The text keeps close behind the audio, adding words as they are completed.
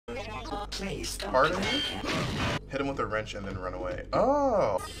Pardon? Hit him with a wrench and then run away.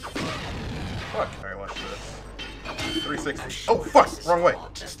 Oh! Fuck. Alright, watch this. 360. Oh, fuck! Wrong way!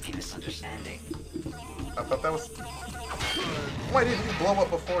 I thought that was... Why didn't you blow up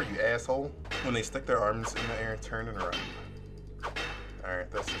before, you asshole? When they stick their arms in the air, turn and run.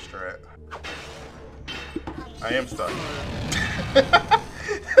 Alright, that's the strat. I am stuck.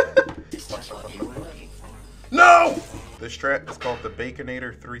 No! This strat is called the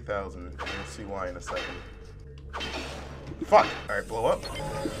Baconator 3000, and you'll see why in a second. Fuck! Alright, blow up.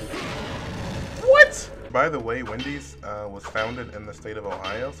 What? By the way, Wendy's was founded in the state of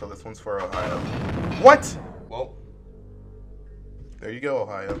Ohio, so this one's for Ohio. What? Well, there you go,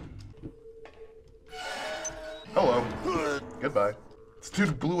 Ohio. Hello. Goodbye. This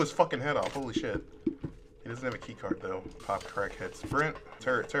dude blew his fucking head off. Holy shit. He doesn't have a key card though. Pop, crack, hit, sprint,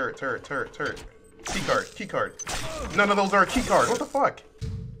 turret, turret, turret, turret, turret. Key card, key card. None of those are a key card. What the fuck?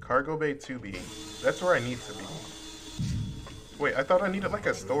 Cargo bay 2B. That's where I need to be. Wait, I thought I needed like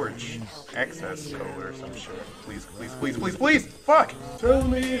a storage access code or some shit. Please, please, please, please, please! Fuck! Tell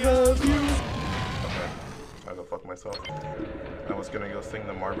me have you... Okay, I'll go fuck myself. I was gonna go sing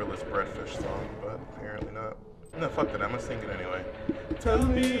the Marvelous Breadfish song, but apparently not. No, fuck that, I'm gonna sing it anyway. Tell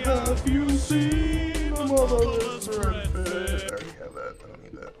me have you seen the Marvelous Breadfish? I already have that, I don't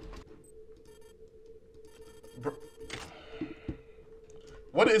need that.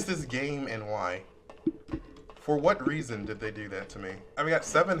 What is this game and why? For what reason did they do that to me? I've got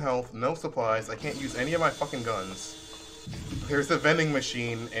 7 health, no supplies, I can't use any of my fucking guns. There's a vending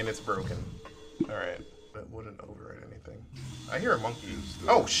machine, and it's broken. Alright, that wouldn't override anything. I hear a monkey.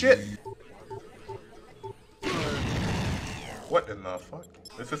 Oh, shit! What in the fuck?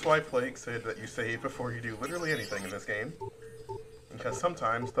 This is why Plague said that you save before you do literally anything in this game. Because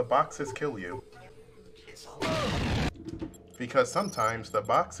sometimes the boxes kill you. Because sometimes the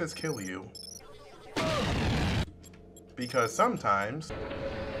boxes kill you. Because sometimes...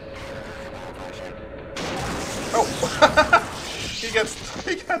 Oh!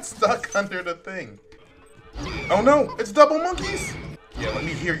 he got stuck under the thing. Oh no! It's double monkeys! Yeah, let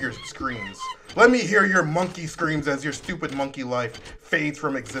me hear your screams. Let me hear your monkey screams as your stupid monkey life fades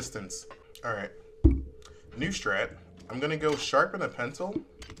from existence. Alright. New strat. I'm gonna go sharpen a pencil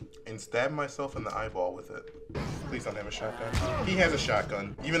and stab myself in the eyeball with it. Please don't have a shotgun. He has a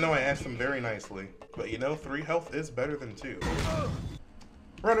shotgun, even though I asked him very nicely. But you know, 3 health is better than 2.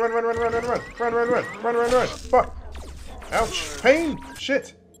 Run, run, run, run, run, run, run, run, run, run, run, run, run, run. Fuck. Ouch. Pain.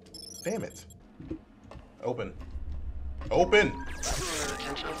 Shit. Damn it. Open. Open.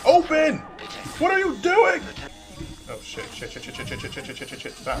 Open. What are you doing? Oh shit, shit, shit, shit, shit, shit, shit, shit, shit, shit,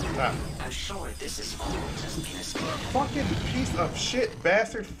 shit, stop, stop. I'm sure this is all just been a scam. Fucking piece of shit,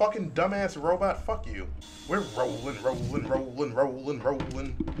 bastard, fucking dumbass robot, fuck you. We're rolling, rolling, rolling, rolling,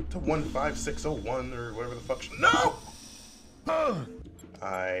 rolling to 15601 or whatever the fuck. No!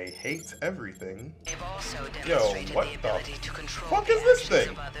 I hate everything. Yo, what the fuck is this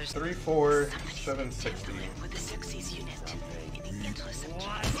thing? 34760.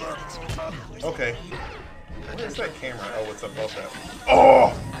 Okay. Where's that camera? Oh, it's above that.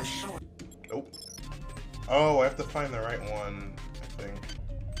 Oh! Nope. Oh, I have to find the right one, I think.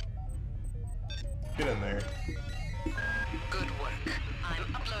 Get in there. Good work.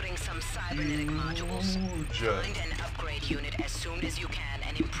 I'm uploading some cybernetic modules. Find an upgrade unit as soon as you can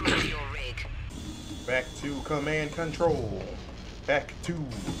and improve your rig. Back to command control. Back to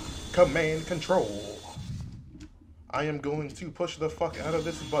command control. I am going to push the fuck out of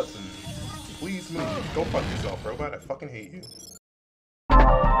this button. Please move. Go fuck yourself, robot. I fucking hate you.